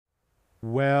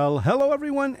Well, hello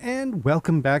everyone, and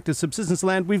welcome back to Subsistence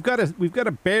Land. We've got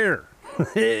a bear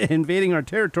invading our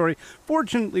territory.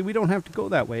 Fortunately, we don't have to go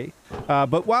that way.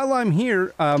 But while I'm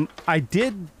here, I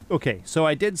did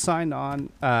sign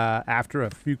on after a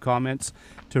few comments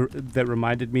that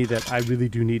reminded me that I really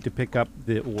do need to pick up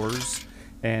the ores,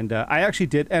 and I actually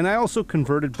did, and I also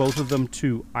converted both of them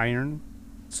to iron.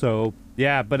 So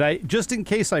yeah, but I just in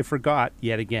case I forgot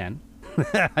yet again,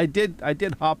 I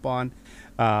did hop on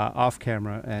off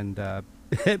camera and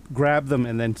grab them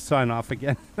and then sign off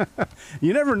again.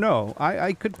 You never know.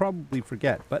 I could probably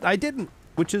forget, but I didn't,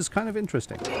 which is kind of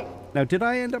interesting. Now, did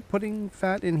I end up putting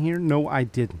fat in here? No, I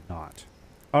did not.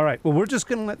 All right, well, we're just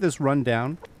going to let this run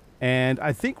down, and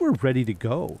I think we're ready to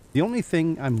go. The only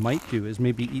thing I might do is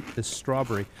maybe eat this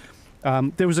strawberry.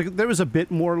 There was a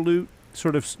bit more loot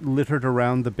sort of littered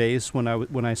around the base when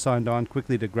I signed on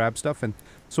quickly to grab stuff, and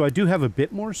so I do have a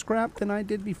bit more scrap than I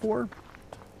did before.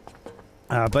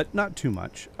 But not too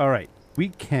much. All right, we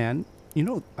can,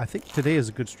 I think today is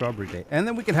a good strawberry day. And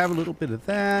then we can have a little bit of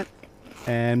that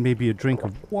and maybe a drink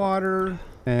of water.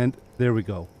 And there we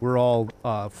go. We're all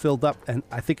filled up, and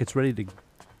I think it's ready to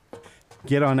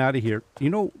get on out of here.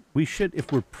 We should,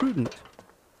 if we're prudent,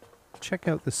 check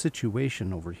out the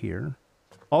situation over here.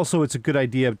 Also, it's a good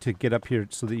idea to get up here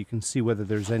so that you can see whether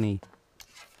there's any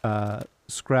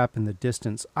scrap in the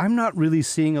distance. I'm not really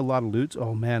seeing a lot of loot.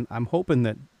 Oh man, I'm hoping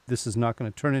that this is not going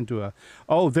to turn into a...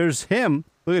 Oh, there's him.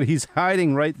 Look at it. He's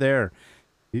hiding right there.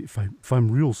 If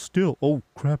I'm real still. Oh,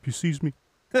 crap. He sees me.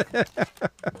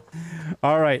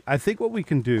 All right. I think what we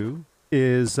can do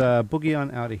is boogie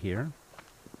on out of here.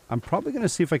 I'm probably going to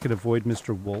see if I could avoid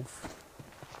Mr. Wolf.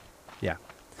 Yeah.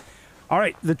 All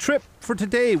right. The trip for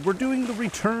today, we're doing the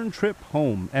return trip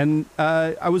home. And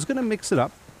I was going to mix it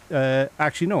up.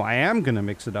 Actually, no, I am going to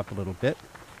mix it up a little bit.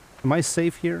 Am I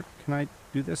safe here? Can I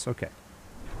do this? Okay.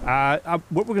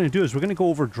 What we're going to do is we're going to go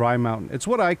over Dry Mountain. It's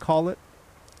what I call it.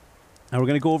 And we're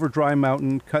going to go over Dry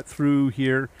Mountain, cut through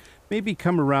here, maybe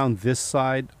come around this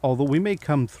side, although we may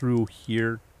come through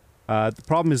here. The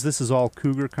problem is this is all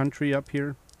cougar country up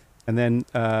here. And then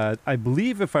I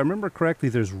believe, if I remember correctly,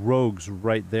 there's rogues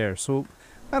right there. So,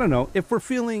 I don't know. If we're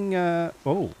feeling...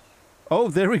 Oh,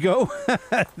 there we go.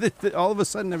 All of a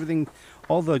sudden,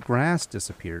 all the grass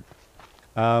disappeared.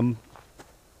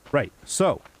 Right,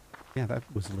 so... Yeah, that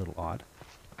was a little odd.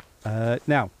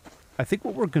 Now, I think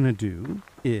what we're going to do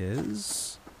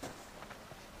is,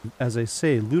 as I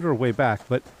say, loot our way back,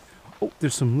 but, oh,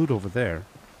 there's some loot over there.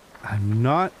 I'm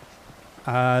not,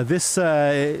 the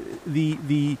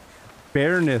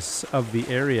bareness of the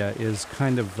area is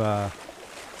kind of,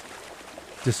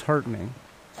 disheartening.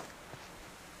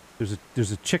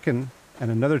 There's a chicken and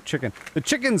another chicken. The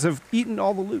chickens have eaten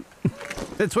all the loot.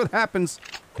 That's what happens.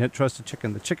 Can't trust a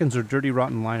chicken. The chickens are dirty,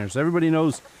 rotten liners. Everybody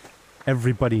knows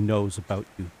about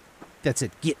you. That's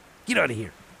it. Get out of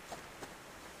here.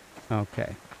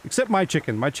 Okay. Except my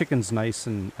chicken. My chicken's nice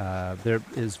and there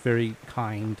is very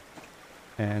kind.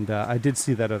 And I did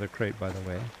see that other crate, by the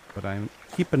way. But I'm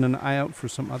keeping an eye out for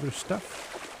some other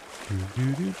stuff.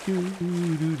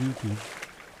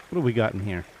 What do we got in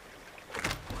here?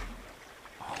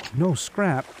 Oh, no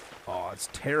scrap. Oh, it's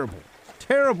terrible.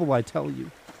 Terrible, I tell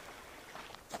you.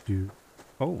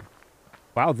 Oh,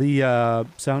 wow, the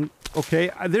sound,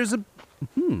 okay, there's a,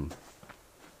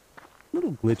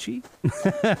 little glitchy.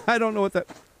 I don't know what that,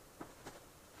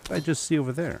 I just see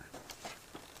over there.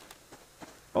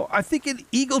 Oh, I think an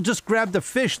eagle just grabbed a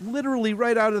fish literally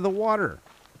right out of the water.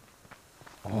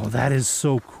 Oh, that is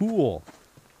so cool.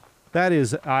 That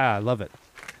is, I love it.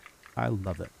 I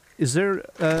love it. Is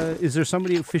there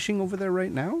somebody fishing over there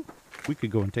right now? We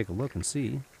could go and take a look and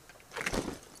see.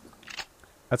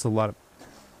 That's a lot of...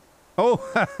 Oh,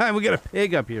 we got a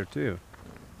pig up here, too.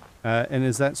 And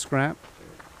is that scrap?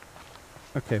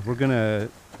 Okay, we're gonna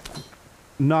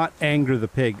not anger the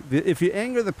pig. If you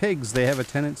anger the pigs, they have a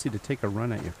tendency to take a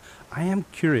run at you. I am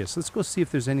curious. Let's go see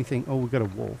if there's anything... Oh, we got a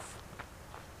wolf.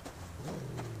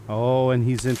 Oh, and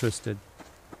he's interested.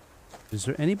 Is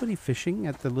there anybody fishing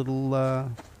at the little...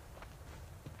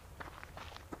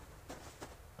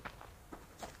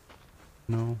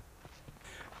 No.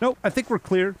 Nope, I think we're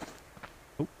clear.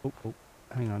 Oh,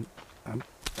 hang on.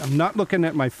 I'm not looking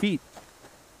at my feet.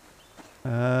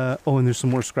 Oh, and there's some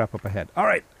more scrap up ahead. All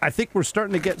right, I think we're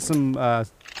starting to get some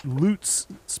loot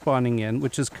spawning in,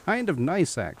 which is kind of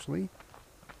nice, actually.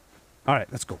 All right,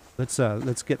 let's go.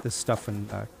 Let's get this stuff and...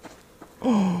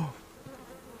 Oh,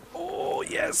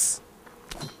 yes.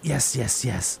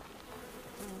 Yes.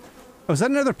 Oh, is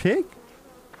that another pig?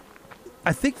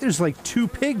 I think there's like 2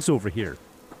 pigs over here.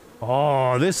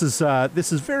 Oh, this is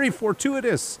very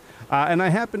fortuitous. And I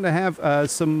happen to have a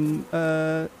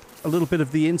little bit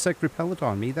of the insect repellent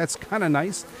on me. That's kind of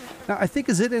nice. Now, I think,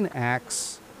 is it an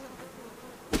axe?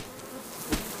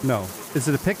 No. Is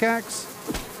it a pickaxe?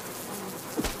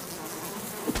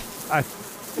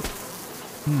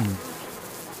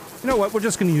 You know what? We're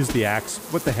just going to use the axe.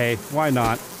 What the hey? Why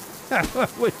not?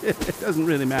 It doesn't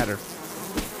really matter.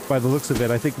 By the looks of it,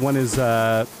 I think one is,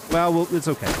 well, it's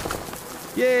okay.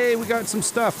 Yay, we got some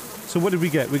stuff. So what did we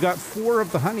get? We got 4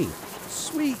 of the honey.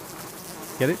 Sweet.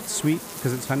 Get it? Sweet,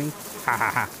 because it's honey? Ha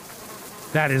ha ha.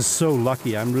 That is so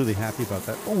lucky. I'm really happy about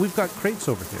that. Oh, we've got crates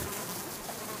over here.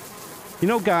 You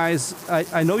know, guys,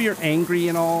 I know you're angry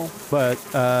and all, but,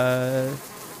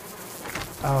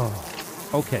 oh,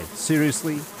 okay,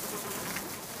 seriously?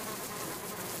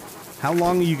 How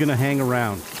long are you going to hang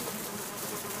around?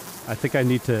 I think I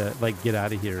need to, like, get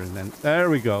out of here and then... There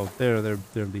we go. They're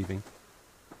leaving.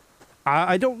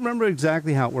 I don't remember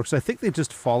exactly how it works. I think they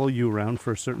just follow you around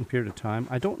for a certain period of time.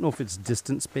 I don't know if it's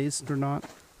distance-based or not.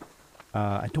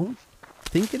 I don't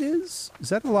think it is. Is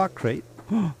that a locked crate?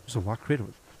 There's a locked crate.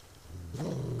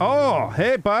 Oh,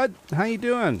 hey, bud. How you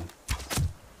doing?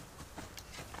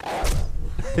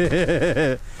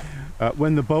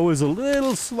 When the bow is a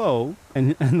little slow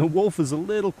and the wolf is a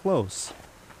little close.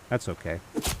 That's okay.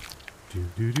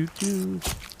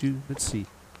 Let's see.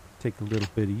 Take a little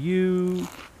bit of you.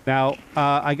 Now,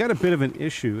 I got a bit of an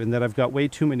issue in that I've got way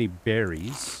too many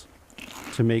berries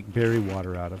to make berry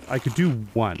water out of. I could do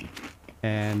 1.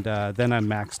 And then I'm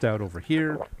maxed out over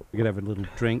here. We could have a little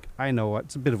drink. I know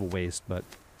it's a bit of a waste, but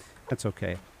that's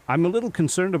okay. I'm a little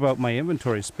concerned about my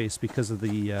inventory space because of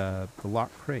the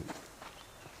locked crate.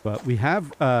 But we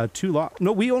have 2 lock...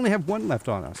 No, we only have 1 left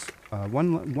on us.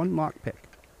 One lock pick.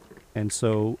 And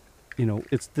so, you know,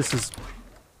 this is...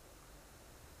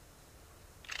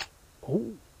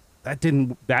 Oh, that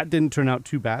didn't turn out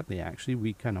too badly, actually.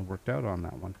 We kind of worked out on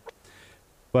that one.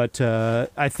 But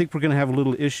I think we're going to have a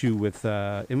little issue with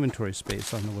inventory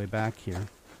space on the way back here.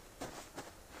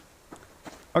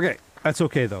 Okay, that's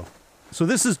okay, though. So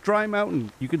this is Dry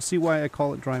Mountain. You can see why I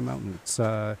call it Dry Mountain. It's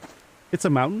a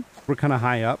mountain. We're kind of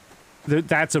high up.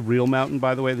 That's a real mountain,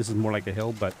 by the way. This is more like a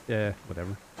hill, but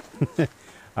whatever.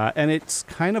 And it's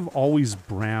kind of always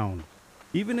brown.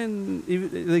 Even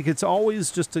like it's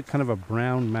always just a kind of a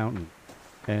brown mountain.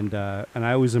 And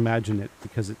I always imagine it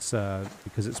because it's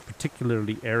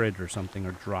particularly arid or something,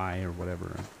 or dry or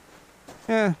whatever.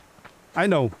 I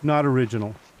know, not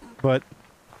original, but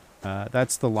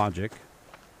that's the logic.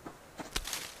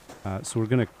 So we're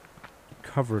gonna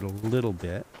cover it a little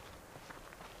bit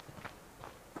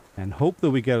and hope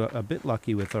that we get a bit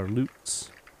lucky with our loots.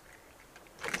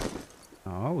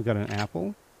 Oh, we got an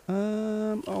apple.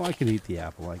 Oh, I can eat the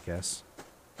apple, I guess.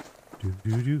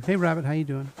 Hey, rabbit, how you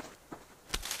doing?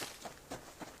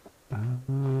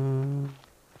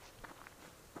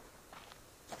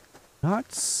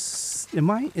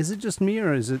 Is it just me,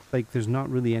 or is it like there's not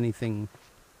really anything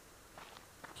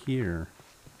here?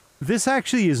 This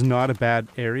actually is not a bad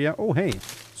area. Oh, hey,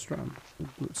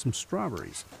 some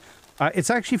strawberries. It's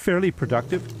actually fairly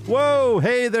productive. Whoa,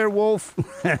 hey there, wolf.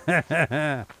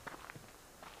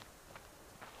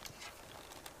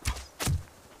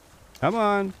 Come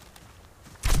on.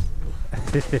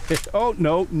 Oh,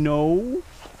 no.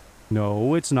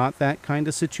 No, it's not that kind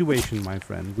of situation, my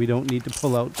friend. We don't need to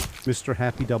pull out Mr.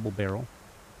 Happy Double Barrel.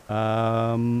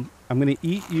 I'm going to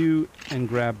eat you and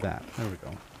grab that. There we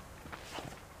go.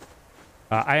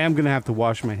 I am going to have to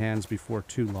wash my hands before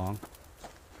too long.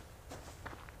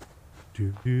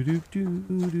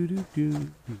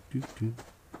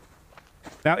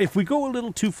 Now, if we go a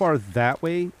little too far that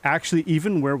way, actually,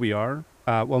 even where we are,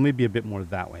 well, maybe a bit more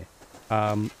that way,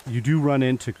 you do run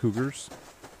into cougars.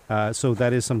 So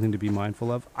that is something to be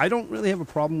mindful of. I don't really have a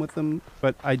problem with them,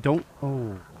 but I don't...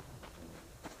 Oh.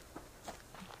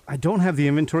 I don't have the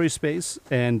inventory space,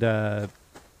 and,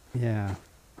 yeah.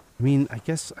 I mean, I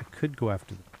guess I could go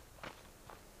after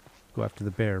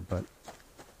the bear, but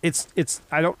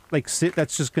I don't, like,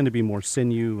 that's just going to be more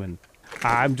sinew, and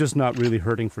I'm just not really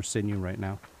hurting for sinew right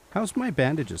now. How's my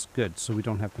bandages? Good, so we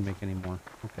don't have to make any more.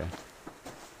 Okay.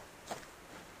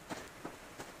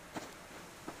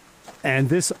 And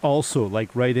this also,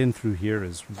 like, right in through here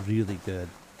is really good.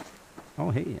 Oh,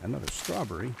 hey, another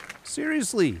strawberry.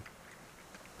 Seriously.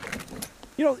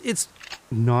 You know, it's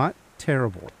not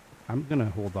terrible. I'm going to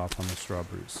hold off on the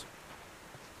strawberries.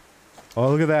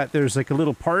 Oh, look at that. There's like a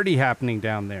little party happening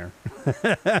down there.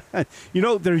 You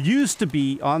know, there used to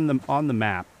be on the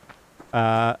map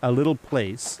a little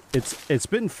place. It's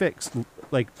been fixed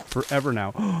like forever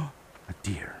now. A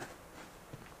deer.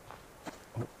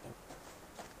 Oh.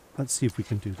 Let's see if we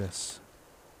can do this.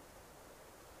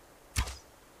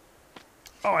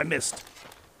 Oh, I missed.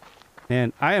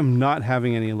 Man, I am not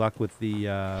having any luck with the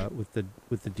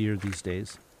deer these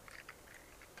days.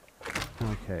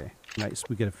 Okay, nice.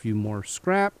 We get a few more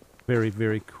scrap. Very,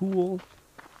 very cool.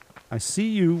 I see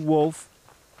you, wolf.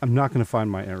 I'm not going to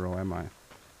find my arrow, am I?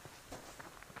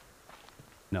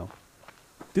 No.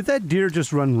 Did that deer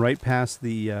just run right past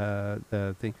the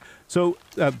thing? So,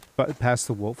 past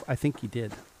the wolf? I think he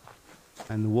did.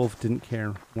 And the wolf didn't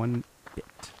care one bit.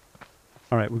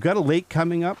 All right, we've got a lake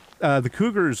coming up. The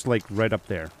cougar's like right up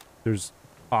there. There's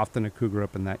often a cougar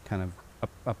up in that kind of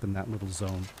up in that little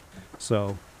zone.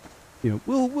 So, you know,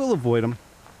 we'll avoid them.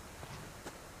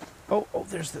 Oh,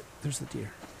 there's the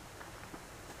deer.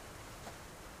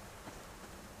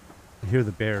 I hear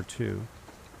the bear too.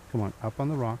 Come on, up on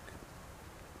the rock.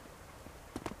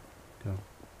 Go.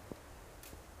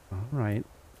 All right.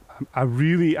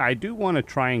 I do want to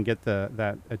try and get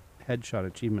that headshot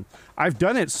achievement. I've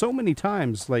done it so many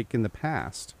times, like in the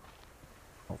past.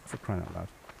 Oh, for crying out loud.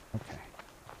 Okay.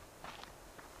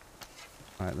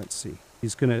 All right, let's see.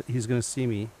 He's gonna see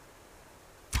me.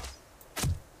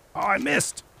 Oh, I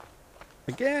missed!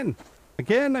 Again!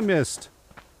 Again, I missed!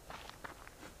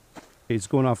 Okay, he's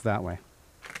going off that way.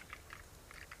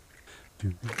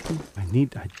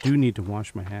 I do need to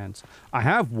wash my hands. I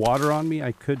have water on me.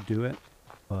 I could do it,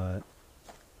 but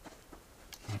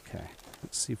okay.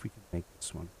 Let's see if we can make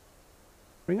this one.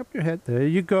 Bring up your head. There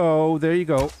you go. There you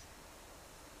go.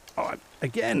 Oh,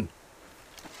 again.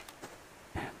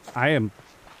 I am.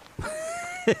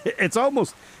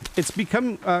 It's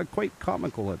become quite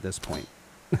comical at this point.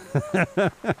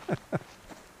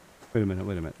 Wait a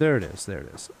minute. There it is.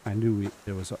 I knew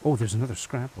there was oh, there's another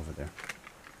scrap over there.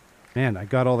 Man, I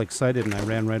got all excited and I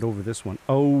ran right over this one.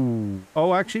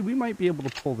 Oh, actually, we might be able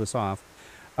to pull this off.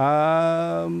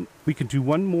 We could do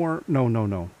one more.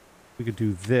 No. We could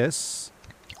do this,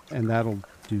 and that'll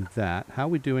do that. How are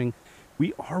we doing?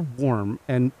 We are warm,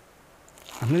 and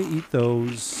I'm going to eat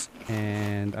those,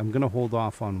 and I'm going to hold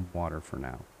off on water for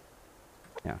now.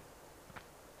 Yeah.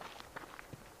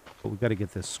 But we got to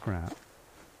get this scrap.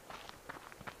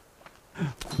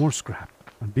 More scrap.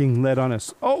 I'm being led on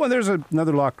us. Oh, and there's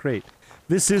another lock crate.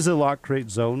 This is a lock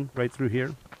crate zone right through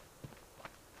here.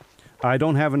 I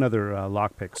don't have another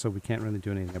lockpick, so we can't really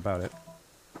do anything about it.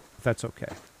 If that's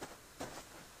okay.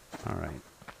 All right.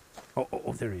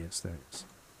 Oh, there he is. There he is.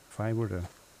 If I were to...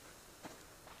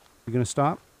 You gonna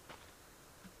stop?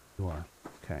 You are.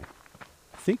 Okay.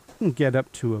 I think we can get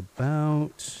up to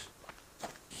about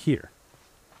here.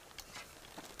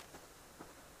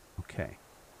 Okay.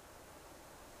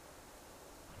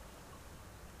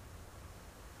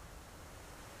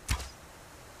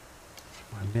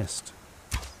 I missed.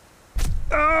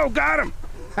 Oh, got him!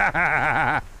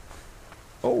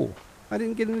 Oh, I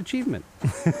didn't get an achievement.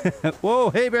 Whoa,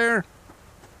 hey, bear!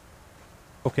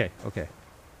 Okay.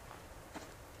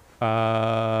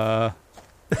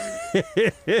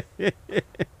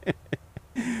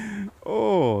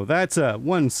 Oh, that's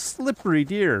one slippery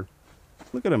deer.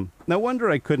 Look at him. No wonder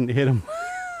I couldn't hit him.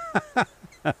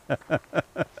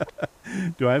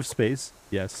 Do I have space?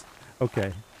 Yes.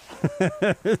 Okay.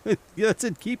 That's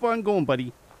it. Keep on going,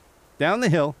 buddy. Down the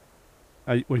hill.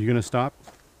 Are you going to stop?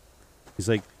 He's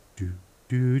like, do.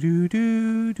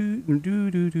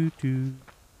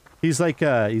 He's like,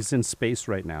 he's in space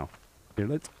right now. Here,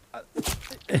 let's.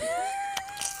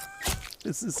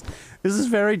 This is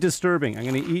very disturbing. I'm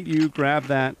going to eat you. Grab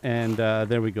that, and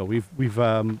there we go.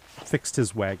 We've fixed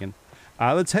his wagon.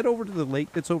 Let's head over to the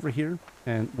lake that's over here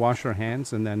and wash our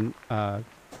hands, and then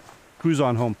cruise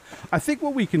on home. I think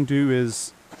what we can do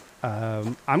is,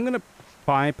 I'm going to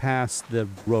bypass the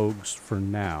rogues for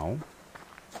now.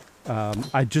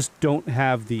 I just don't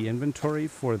have the inventory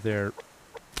for their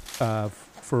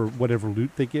for whatever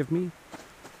loot they give me.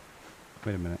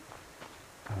 Wait a minute.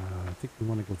 I think we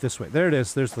want to go this way. There it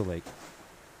is. There's the lake.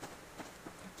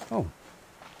 Oh.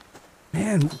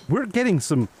 Man, we're getting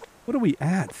some... What are we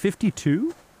at?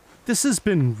 52? This has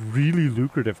been really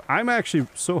lucrative. I'm actually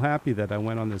so happy that I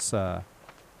went on this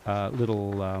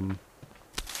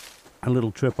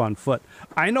little trip on foot.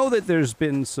 I know that there's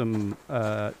been some...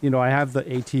 you know, I have the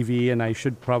ATV and I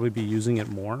should probably be using it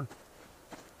more.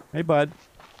 Hey, bud.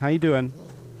 How you doing?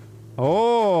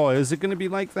 Oh, is it going to be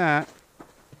like that?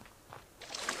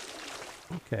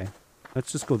 Okay,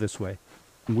 let's just go this way.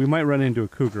 We might run into a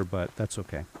cougar, but that's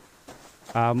okay.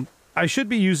 I should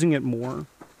be using it more,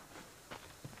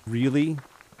 really,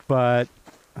 but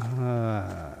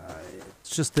it's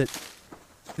just that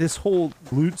this whole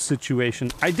loot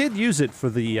situation, I did use it for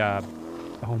the,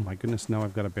 oh my goodness, now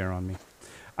I've got a bear on me.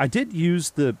 I did use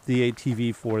the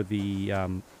ATV for the,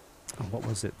 what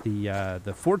was it,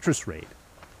 the fortress raid.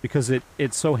 because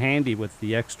it's so handy with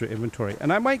the extra inventory.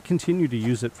 And I might continue to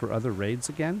use it for other raids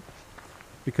again,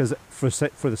 because for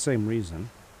the same reason.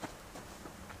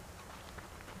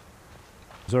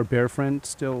 Is our bear friend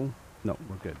still? No,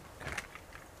 we're good.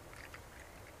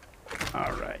 Okay.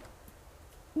 All right.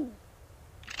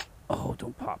 Oh,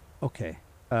 don't pop. Okay.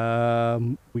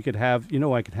 We could have,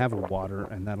 I could have a water,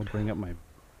 and that'll bring up my...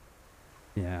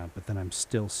 Yeah, but then I'm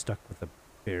still stuck with a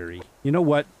berry. You know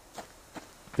what?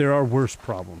 There are worse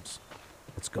problems.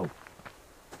 Let's go.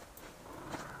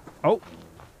 Oh!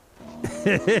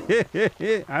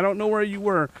 I don't know where you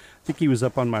were. I think he was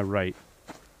up on my right.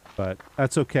 But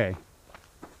that's okay.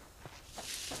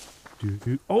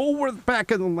 Oh, we're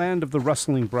back in the land of the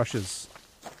rustling brushes.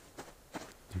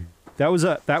 That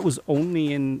was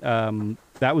only in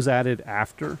that was added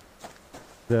after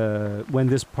when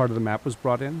this part of the map was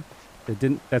brought in. It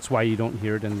didn't. That's why you don't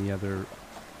hear it in the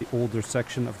older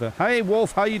section of the. Hey,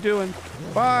 wolf, how you doing?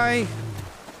 Bye.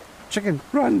 Chicken,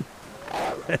 run.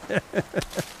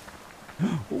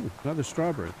 Oh, another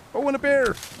strawberry. Oh, and a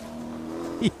bear.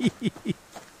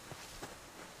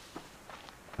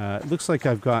 It looks like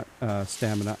I've got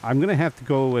stamina. I'm going to have to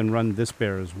go and run this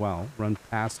bear as well. Run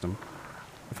past him.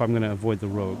 If I'm going to avoid the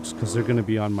rogues. Because they're going to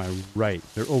be on my right.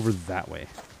 They're over that way.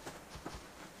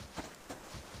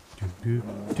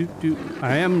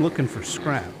 I am looking for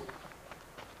scrap.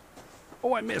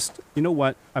 Oh, I missed. You know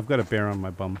what? I've got a bear on my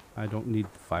bum. I don't need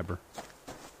the fiber.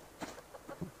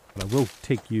 But I will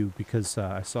take you because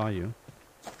I saw you.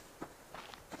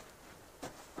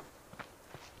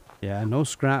 Yeah, no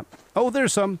scrap. Oh,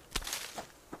 there's some.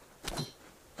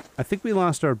 I think we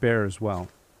lost our bear as well.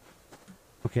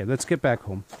 Okay, let's get back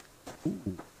home.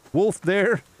 Ooh, wolf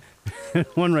there.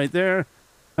 One right there.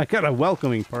 I got a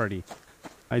welcoming party.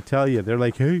 I tell you, they're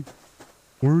like, hey,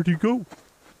 where'd he go?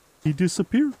 He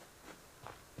disappeared.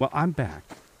 Well, I'm back.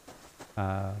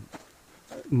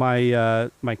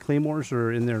 My claymores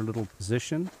are in their little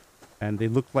position. And they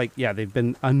look like, yeah, they've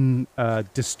been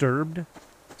undisturbed.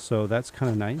 So that's kind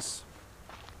of nice.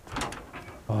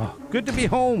 Oh, good to be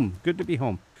home. Good to be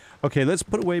home. Okay, let's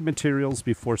put away materials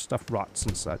before stuff rots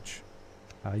and such.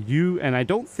 And I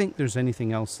don't think there's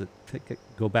anything else that could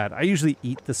go bad. I usually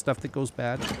eat the stuff that goes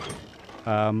bad.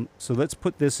 So let's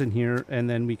put this in here, and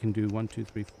then we can do 1, 2,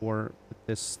 3, 4. Put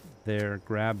this there.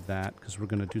 Grab that, because we're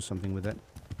going to do something with it.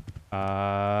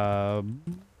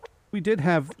 We did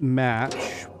have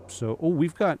match. So, oh,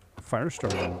 we've got fire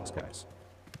starter on these guys.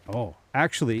 Oh,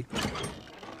 actually,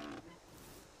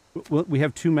 well, we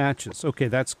have 2 matches. Okay,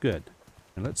 that's good.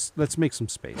 And let's make some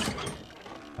space.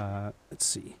 Let's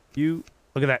see. Look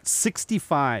at that,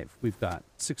 65. We've got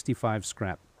 65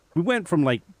 scrap. We went from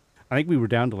I think we were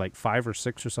down to 5 or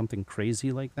 6 or something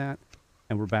crazy like that,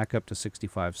 and we're back up to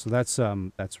 65. So that's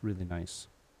really nice.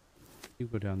 You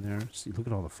go down there. See, look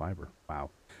at all the fiber. Wow.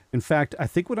 In fact, I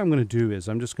think what I'm going to do is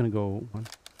I'm just going to go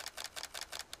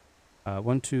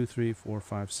 1, 2, 3, 4,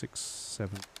 5, 6,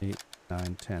 7, 8,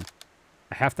 9, 10.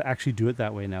 I have to actually do it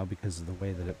that way now because of the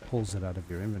way that it pulls it out of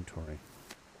your inventory.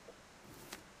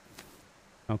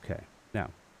 Okay, now,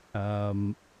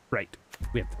 right,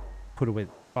 we have to put away.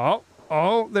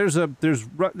 Oh, there's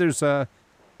the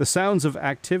sounds of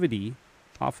activity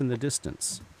off in the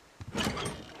distance.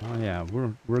 Oh yeah,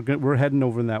 we're heading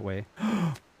over in that way.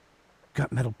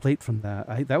 Got metal plate from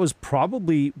that. That was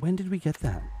probably, when did we get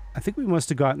that? I think we must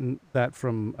have gotten that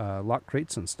from lock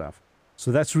crates and stuff.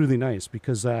 So that's really nice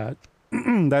because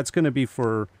that's going to be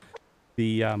for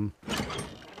the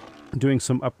doing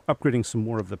some upgrading some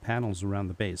more of the panels around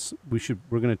the base. We're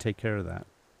going to take care of that.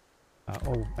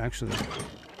 Oh, actually,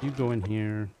 you go in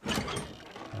here.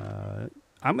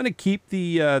 I'm going to keep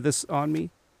the this on me.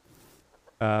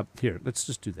 Here, let's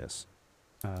just do this.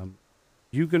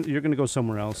 You're gonna go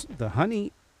somewhere else. The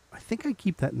honey, I think I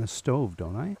keep that in the stove,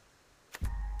 don't I?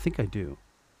 I think I do.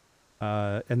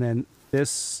 And then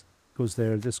this goes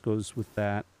there. This goes with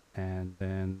that. And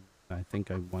then I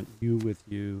think I want you with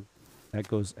you. That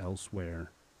goes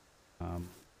elsewhere.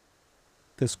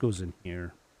 This goes in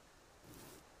here.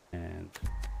 And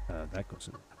that goes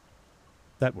in.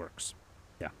 That works.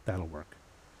 Yeah, that'll work.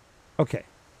 Okay.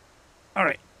 All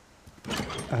right.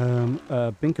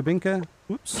 Binka Binka.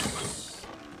 Whoops.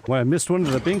 Well, I missed one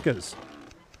of the Binkas.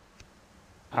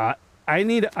 I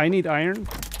need iron.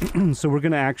 So we're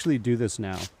going to actually do this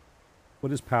now.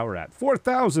 What is power at?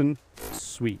 4,000.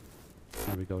 Sweet.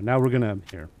 There we go. Now we're going to,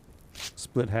 here,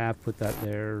 split half, put that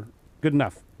there. Good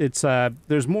enough. It's,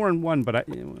 there's more in one, but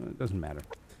it doesn't matter.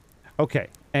 Okay.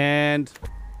 And,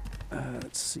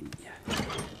 let's see.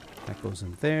 That goes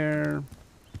in there.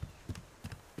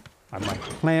 My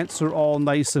plants are all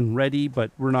nice and ready,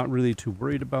 but we're not really too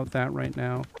worried about that right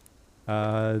now.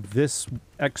 This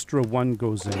extra one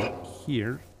goes in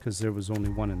here, because there was only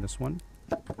one in this one.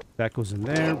 That goes in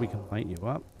there. We can light you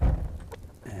up.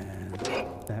 And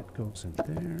that goes in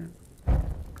there.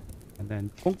 And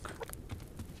then, bonk.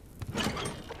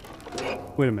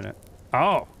 Wait a minute.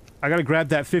 Oh, I gotta grab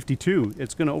that 52.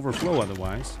 It's gonna overflow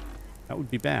otherwise. That would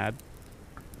be bad.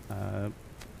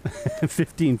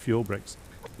 15 fuel bricks.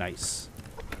 Nice.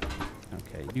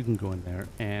 Okay, you can go in there.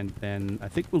 And then I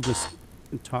think we'll just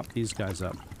top these guys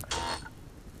up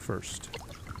first.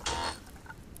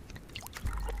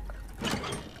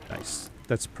 Nice.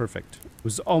 That's perfect. It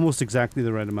was almost exactly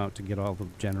the right amount to get all the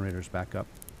generators back up.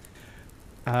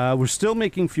 We're still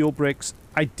making fuel bricks.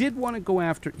 I did want to go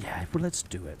after... Yeah, but let's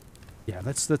do it. Yeah,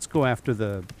 let's go after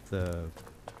the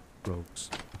rogues.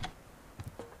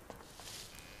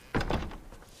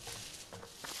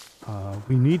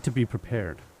 We need to be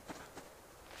prepared.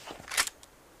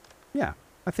 Yeah,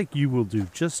 I think you will do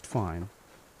just fine.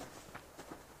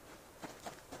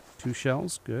 2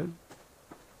 shells, good.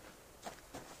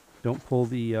 Don't pull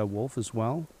the wolf as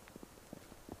well.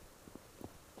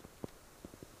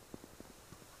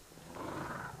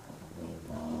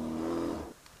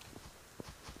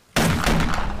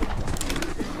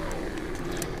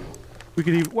 We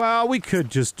could even... Well, we could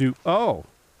just do... Oh.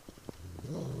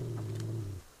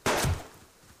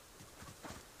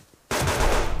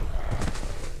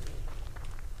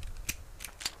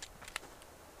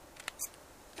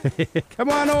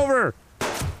 Come on over.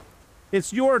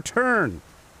 It's your turn.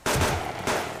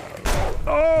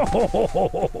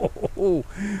 Oh,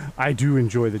 I do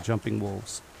enjoy the jumping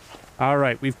wolves. All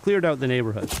right, we've cleared out the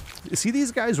neighborhood. See,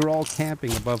 these guys were all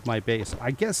camping above my base.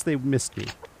 I guess they missed me.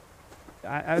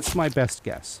 That's my best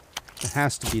guess. It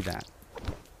has to be that.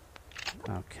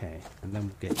 Okay, and then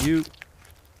we'll get you.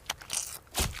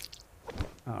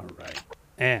 All right,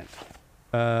 and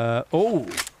oh.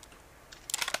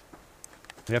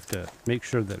 We have to make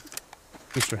sure that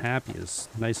Mr. Happy is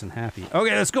nice and happy.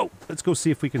 Okay, let's go. Let's go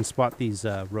see if we can spot these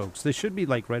rogues. They should be,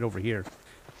 like, right over here.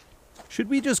 Should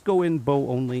we just go in bow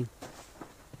only?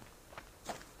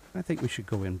 I think we should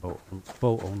go in bow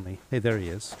only. Hey, there he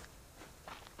is.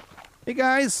 Hey,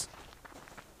 guys.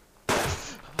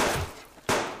 Oh,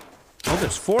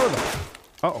 there's 4 of them.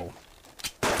 Uh-oh.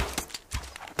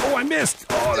 Oh, I missed.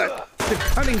 Oh, the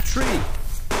cutting tree.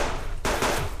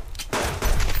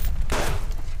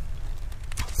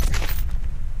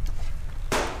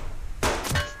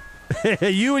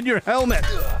 You and your helmet.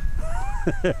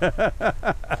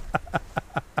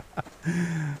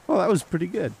 Well, that was pretty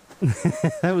good.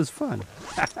 That was fun.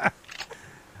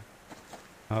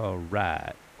 All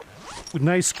right.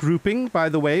 Nice grouping, by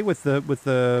the way, with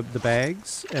the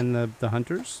bags and the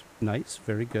hunters. Nice,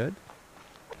 very good.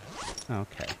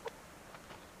 Okay.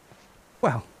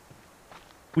 Well,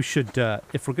 we should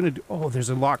if we're gonna do. Oh, there's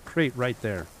a locked crate right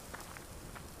there.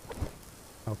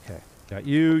 Okay, got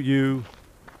you.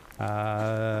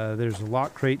 There's a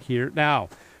lock crate here. Now,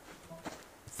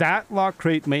 that lock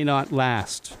crate may not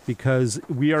last because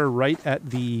we are right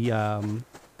at the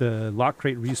lock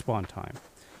crate respawn time.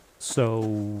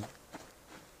 So,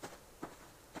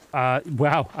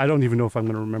 wow, I don't even know if I'm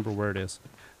going to remember where it is.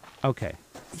 Okay.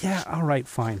 Yeah, all right,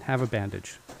 fine. Have a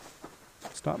bandage.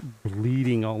 Stop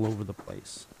bleeding all over the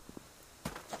place.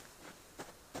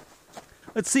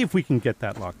 Let's see if we can get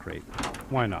that lock crate.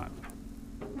 Why not?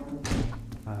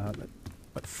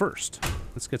 But first,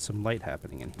 let's get some light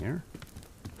happening in here.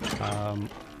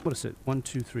 What is it? 1,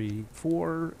 2, 3,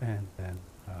 4, and then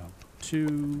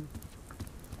 2,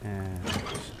 and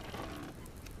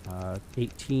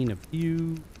 18 of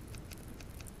you.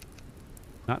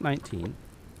 Not 19.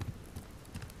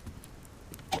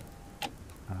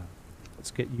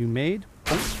 Let's get you made.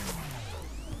 Oh.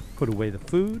 Put away the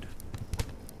food.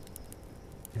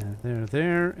 And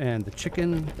there, and the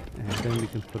chicken, and then we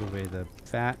can put away the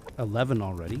fat. 11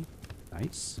 already.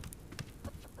 Nice.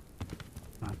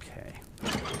 Okay.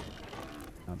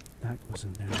 That goes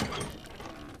in there.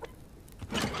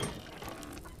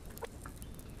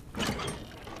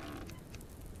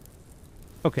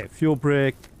 Okay, fuel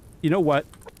brick. You know what?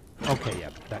 Okay, yeah,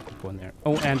 that could go in there.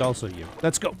 Oh, and also you.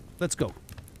 Let's go. Let's go.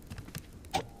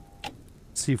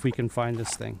 See if we can find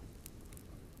this thing.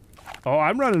 Oh,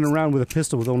 I'm running around with a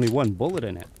pistol with only 1 bullet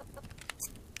in it.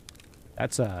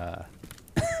 That's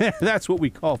that's what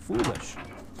we call foolish.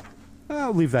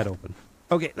 I'll leave that open.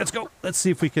 Okay, let's go. Let's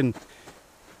see if we can...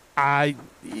 I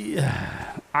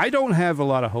don't have a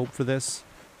lot of hope for this.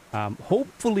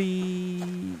 Hopefully...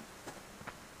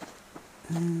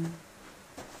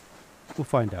 we'll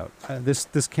find out.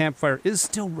 This campfire is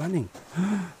still running.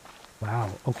 Wow.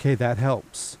 Okay, that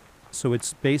helps. So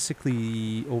it's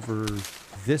basically over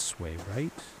this way,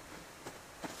 right?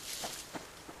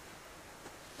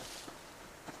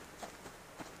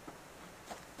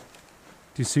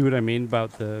 Do you see what I mean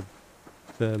about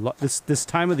this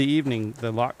time of the evening,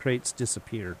 the lock crates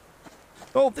disappear.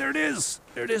 Oh, there it is!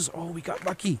 There it is! Oh, we got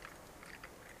lucky.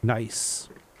 Nice.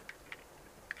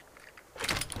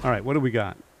 Alright, what do we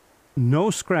got?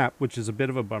 No scrap, which is a bit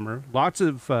of a bummer. Lots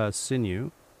of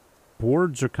sinew.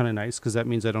 Boards are kind of nice, because that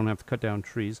means I don't have to cut down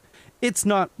trees. It's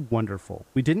not wonderful.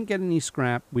 We didn't get any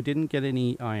scrap. We didn't get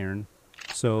any iron.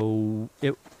 So,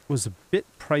 it was a bit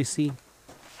pricey.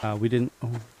 We didn't... Oh,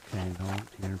 okay, no,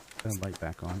 here. Turn the light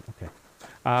back on. Okay.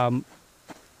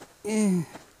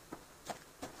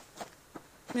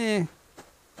 Meh.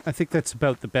 I think that's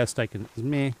about the best I can...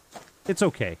 Meh. It's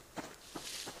okay.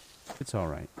 It's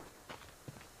alright.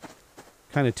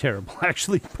 Kind of terrible,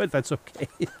 actually, but that's okay.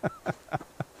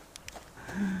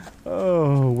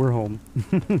 Oh, we're home.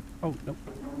 Oh, no.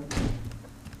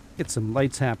 Get some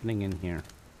lights happening in here.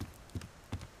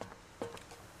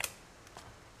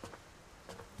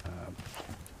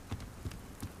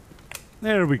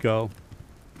 There we go.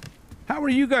 How are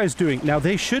you guys doing? Now,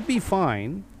 they should be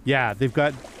fine. Yeah, they've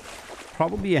got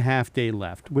probably a half day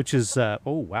left, which is, oh,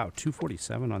 wow,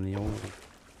 247 on the old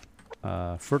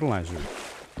fertilizer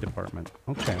department.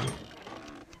 Okay.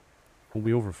 Well,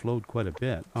 we overflowed quite a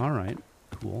bit. All right,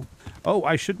 cool. Oh,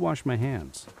 I should wash my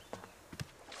hands.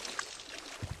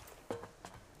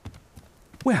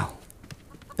 Well,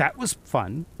 that was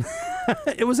fun.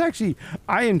 It was actually,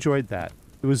 I enjoyed that.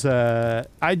 It was,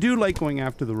 I do like going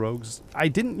after the rogues. I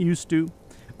didn't used to.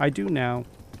 I do now.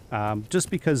 Just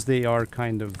because they are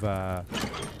kind of,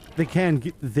 they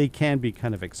can be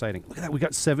kind of exciting. Look at that, we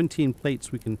got 17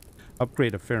 plates. We can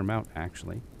upgrade a fair amount,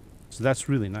 actually. So that's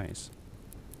really nice.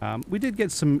 We did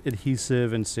get some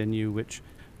adhesive and sinew, which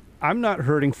I'm not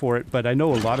hurting for it, but I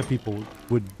know a lot of people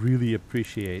would really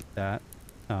appreciate that.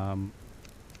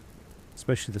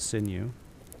 Especially the sinew.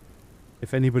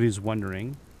 If anybody's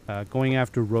wondering, going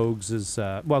after rogues is,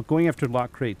 well, going after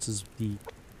lock crates is the...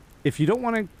 If you don't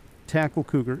want to tackle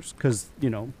cougars, because, you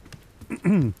know,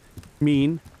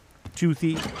 mean,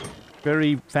 toothy,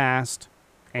 very fast,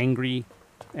 angry,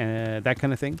 that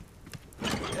kind of thing,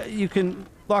 you can...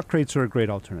 Lock crates are a great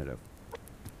alternative.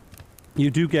 You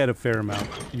do get a fair amount.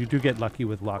 You do get lucky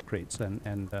with lock crates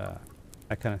and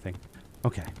that kind of thing.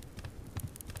 Okay.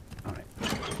 All right.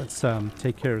 Let's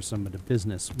take care of some of the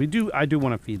business. I do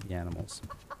want to feed the animals.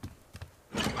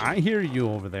 I hear you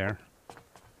over there.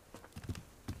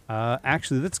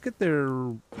 Actually, let's get their...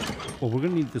 Well, we're going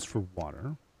to need this for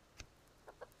water.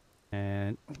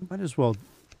 And we might as well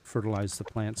fertilize the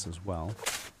plants as well.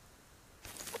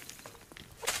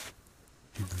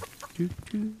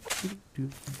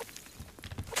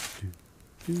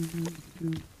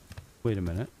 Wait a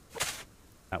minute.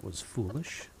 That was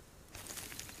foolish.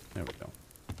 There we go.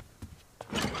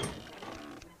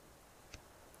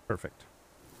 Perfect.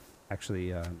 Actually,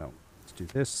 no. Let's do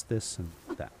this, this, and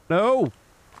that. No!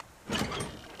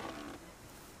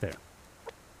 There.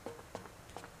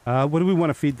 What do we want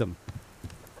to feed them?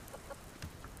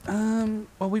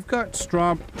 Well, we've got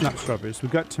not strawberries.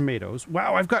 We've got tomatoes.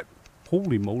 Wow, I've got...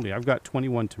 Holy moly, I've got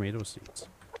 21 tomato seeds.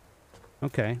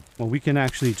 Okay, well, we can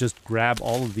actually just grab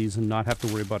all of these and not have to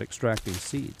worry about extracting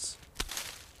seeds.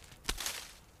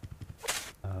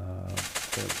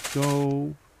 There we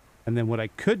go. And then what I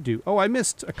could do... Oh, I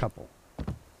missed a couple.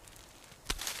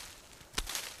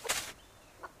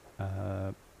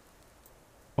 Bunka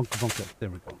bunka. There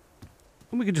we go.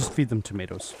 And we could just feed them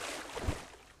tomatoes.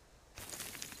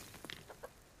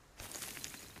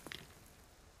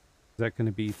 Is that going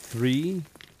to be 3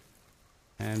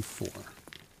 and 4?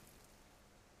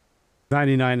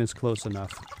 99 is close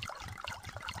enough.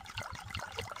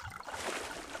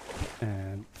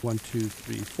 And 1, 2,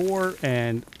 3, 4,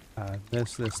 and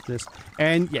this.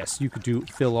 And yes, you could do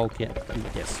fill all kit.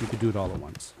 Yes, you could do it all at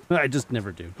once. I just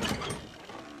never do.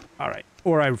 All right,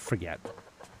 or I forget.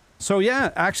 So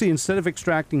yeah, actually, instead of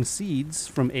extracting seeds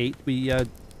from 8, we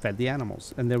fed the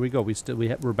animals, and there we go.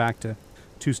 We're back to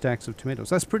 2 stacks of tomatoes.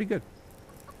 That's pretty good.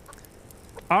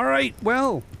 All right,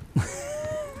 well.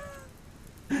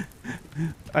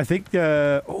 I think,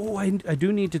 oh, I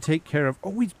do need to take care of, oh,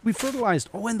 we fertilized.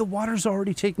 Oh, and the water's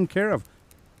already taken care of.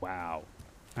 Wow.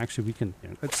 Actually, we can,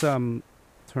 here, let's turn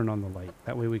on the light.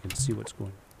 That way we can see what's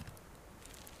going on.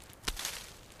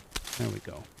 There we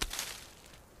go.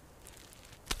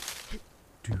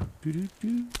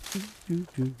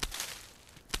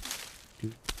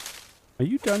 Are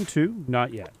you done too?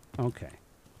 Not yet. Okay.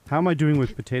 How am I doing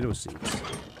with potato seeds?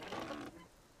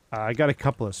 I got a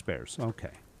couple of spares.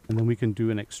 Okay. And then we can do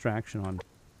an extraction on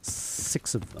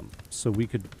 6 of them. So we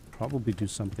could probably do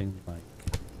something like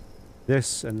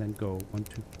this and then go 1,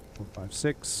 2, 4, 5,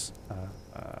 6.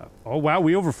 Oh, wow,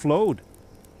 we overflowed.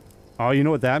 Oh, you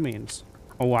know what that means.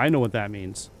 Oh, I know what that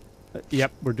means.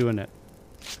 Yep, we're doing it.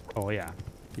 Oh, yeah.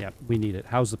 Yep, we need it.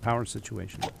 How's the power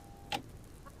situation?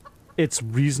 It's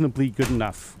reasonably good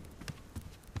enough.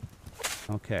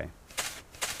 Okay.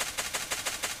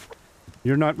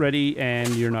 You're not ready,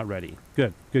 and you're not ready.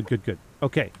 Good, good, good, good.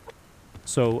 Okay.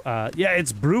 So, yeah,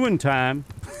 it's brewing time.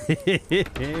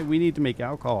 We need to make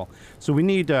alcohol. So we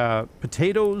need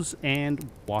potatoes and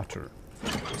water.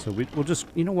 So we'll just,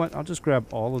 you know what? I'll just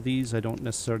grab all of these. I don't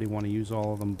necessarily want to use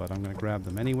all of them, but I'm going to grab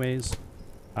them anyways.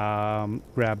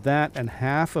 Grab that and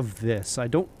half of this. I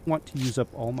don't want to use up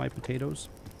all my potatoes.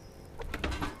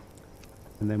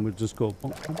 And then we'll just go...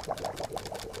 Boom, boom.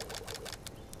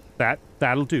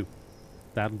 That'll do.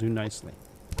 That'll do nicely.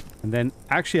 And then,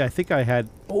 actually, I think I had...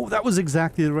 Oh, that was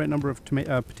exactly the right number of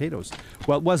potatoes.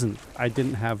 Well, it wasn't. I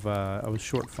didn't have... I was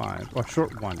short 5. Or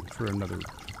short 1 for another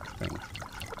thing.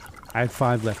 I had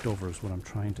 5 left over is what I'm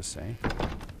trying to say.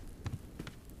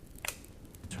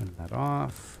 Turn that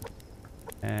off.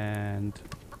 And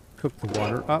cook the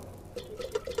water up.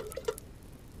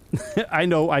 I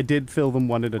know, I did fill them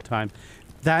one at a time.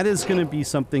 That is going to be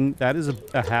something... That is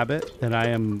a habit that I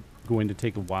am going to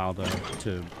take a while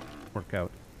to work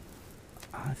out.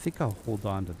 I think I'll hold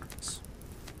on to this.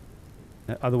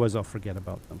 Otherwise, I'll forget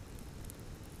about them.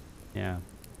 Yeah.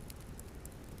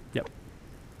 Yep.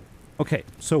 Okay,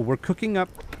 so we're cooking up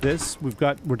this. We're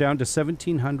down to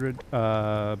 1700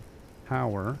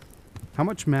 power. How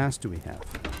much mass do we have?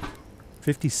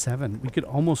 57. We could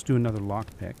almost do another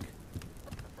lockpick.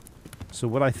 So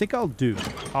what I think I'll do,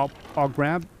 I'll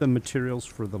grab the materials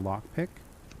for the lockpick.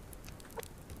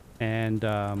 And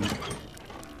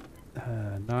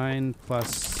 9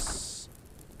 plus...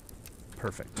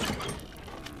 Perfect.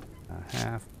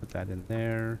 Half, put that in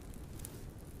there.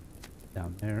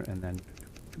 Down there, and then...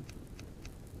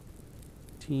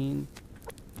 15.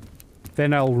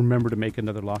 Then I'll remember to make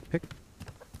another lockpick.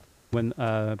 When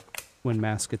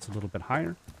mass gets a little bit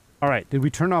higher. Alright, did we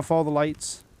turn off all the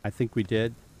lights? I think we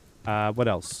did. What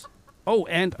else? Oh,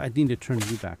 and I need to turn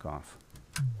you back off.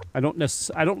 I don't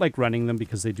like running them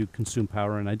because they do consume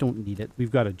power and I don't need it.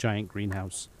 We've got a giant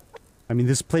greenhouse. I mean,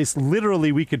 this place,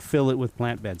 literally, we could fill it with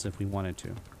plant beds if we wanted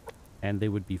to. And they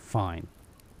would be fine.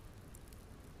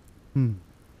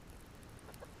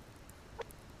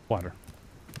 Water.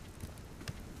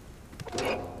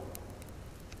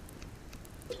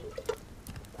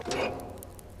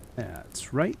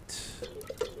 That's right.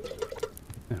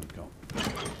 There we go.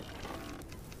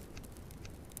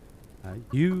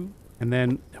 You, and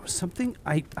then there was something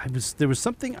there was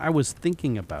something I was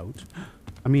thinking about.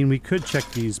 I mean, we could check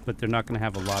these, but they're not going to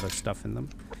have a lot of stuff in them.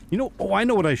 You know, oh, I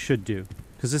know what I should do,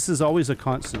 because this is always a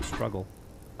constant struggle.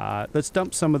 Let's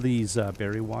dump some of these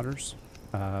berry waters.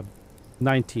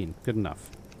 19, good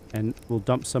enough. And we'll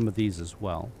dump some of these as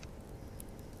well.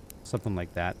 Something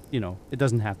like that. You know, it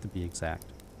doesn't have to be exact.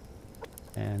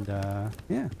 And,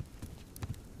 yeah.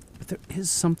 But there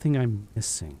is something I'm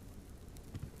missing.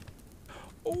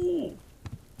 Oh!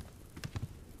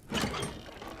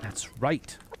 That's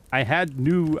right. I had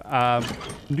new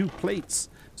plates.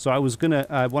 So I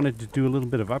wanted to do a little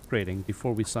bit of upgrading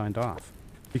before we signed off.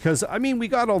 Because, I mean, we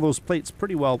got all those plates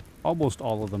pretty well, almost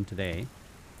all of them today.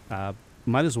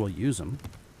 Might as well use them.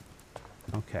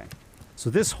 Okay. So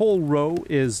this whole row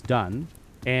is done.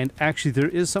 And actually, there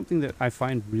is something that I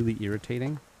find really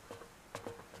irritating.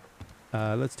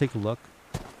 Let's take a look.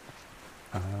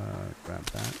 Grab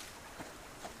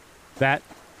that.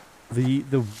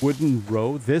 The wooden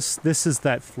row, this is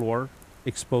that floor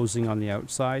exposing on the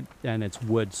outside, and it's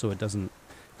wood, so it doesn't,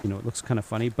 you know, it looks kind of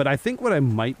funny. But I think what I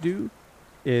might do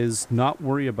is not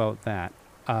worry about that.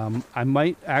 I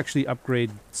might actually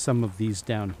upgrade some of these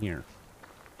down here.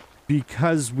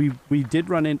 Because we've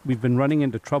been running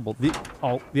into trouble.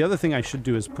 The other thing I should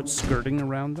do is put skirting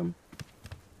around them.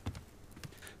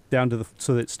 Down to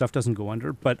so that stuff doesn't go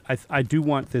under. But I do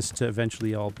want this to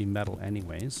eventually all be metal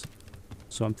anyways.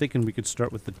 So I'm thinking we could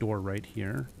start with the door right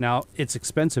here. Now, it's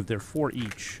expensive. They're 4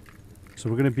 each. So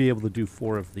we're going to be able to do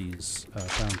 4 of these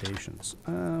foundations.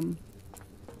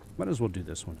 Might as well do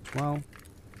this one as well.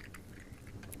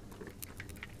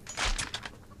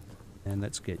 And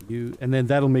let's get you. And then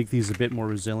that'll make these a bit more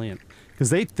resilient. Because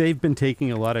they've been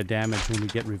taking a lot of damage when we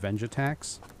get revenge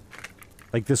attacks.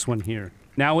 Like this one here.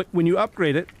 Now, when you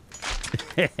upgrade it,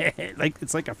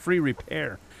 it's like a free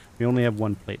repair. We only have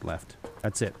 1 plate left.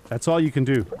 That's it. That's all you can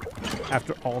do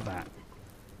after all that.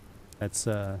 That's,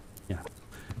 yeah.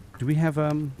 Do we have,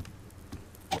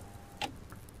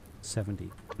 70?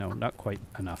 No, not quite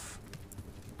enough.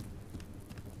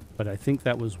 But I think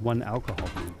that was 1 alcohol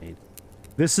being made.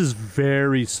 This is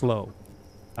very slow,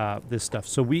 this stuff.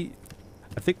 So I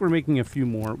think we're making a few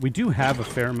more. We do have a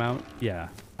fair amount. Yeah,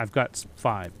 I've got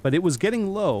 5. But it was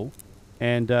getting low.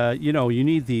 And, you know, you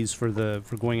need these for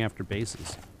going after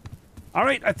bases. All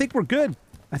right, I think we're good.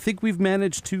 I think we've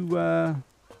managed to,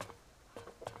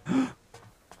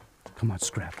 Come on,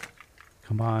 scrap.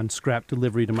 Come on, scrap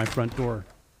delivery to my front door.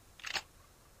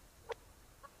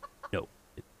 No,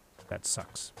 that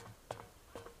sucks.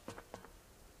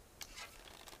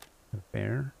 A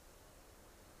bear.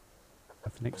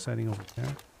 Nothing exciting over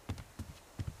there.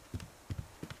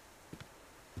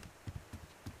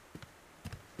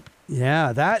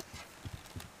 Yeah, that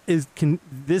is...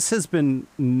 This has been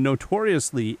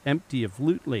notoriously empty of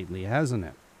loot lately, hasn't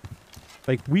it?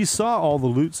 Like, we saw all the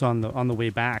loots on the way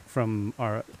back from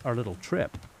our little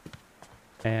trip.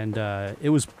 And it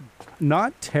was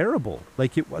not terrible.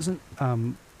 Like, it wasn't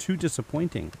too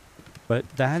disappointing. But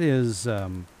that is... yeah,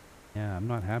 I'm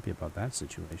not happy about that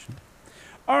situation.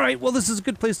 All right, well, this is a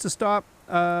good place to stop.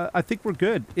 I think we're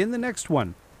good. In the next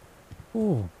one.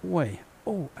 Oh, boy.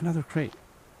 Oh, another crate.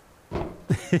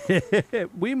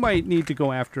 We might need to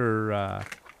go after...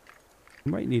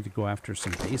 we might need to go after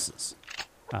some bases.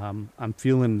 I'm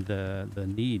feeling the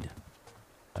need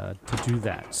to do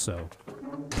that, so...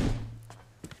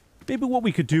 Maybe what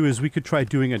we could do is we could try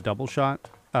doing a double shot.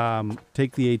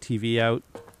 Take the ATV out,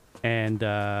 and...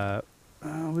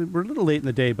 we're a little late in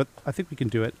the day, but I think we can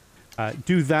do it.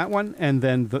 Do that one, and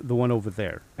then the one over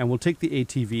there. And we'll take the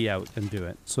ATV out and do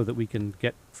it, so that we can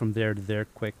get from there to there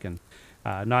quick, and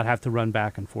not have to run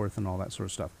back and forth and all that sort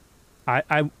of stuff.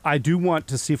 I do want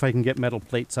to see if I can get metal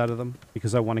plates out of them,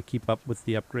 because I want to keep up with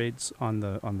the upgrades on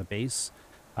the base.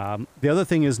 The other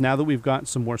thing is, now that we've got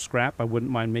some more scrap, I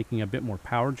wouldn't mind making a bit more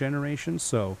power generation,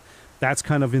 so that's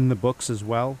kind of in the books as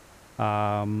well.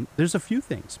 There's a few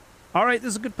things. All right, this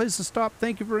is a good place to stop.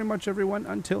 Thank you very much, everyone.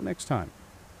 Until next time,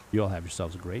 you all have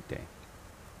yourselves a great day.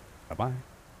 Bye-bye.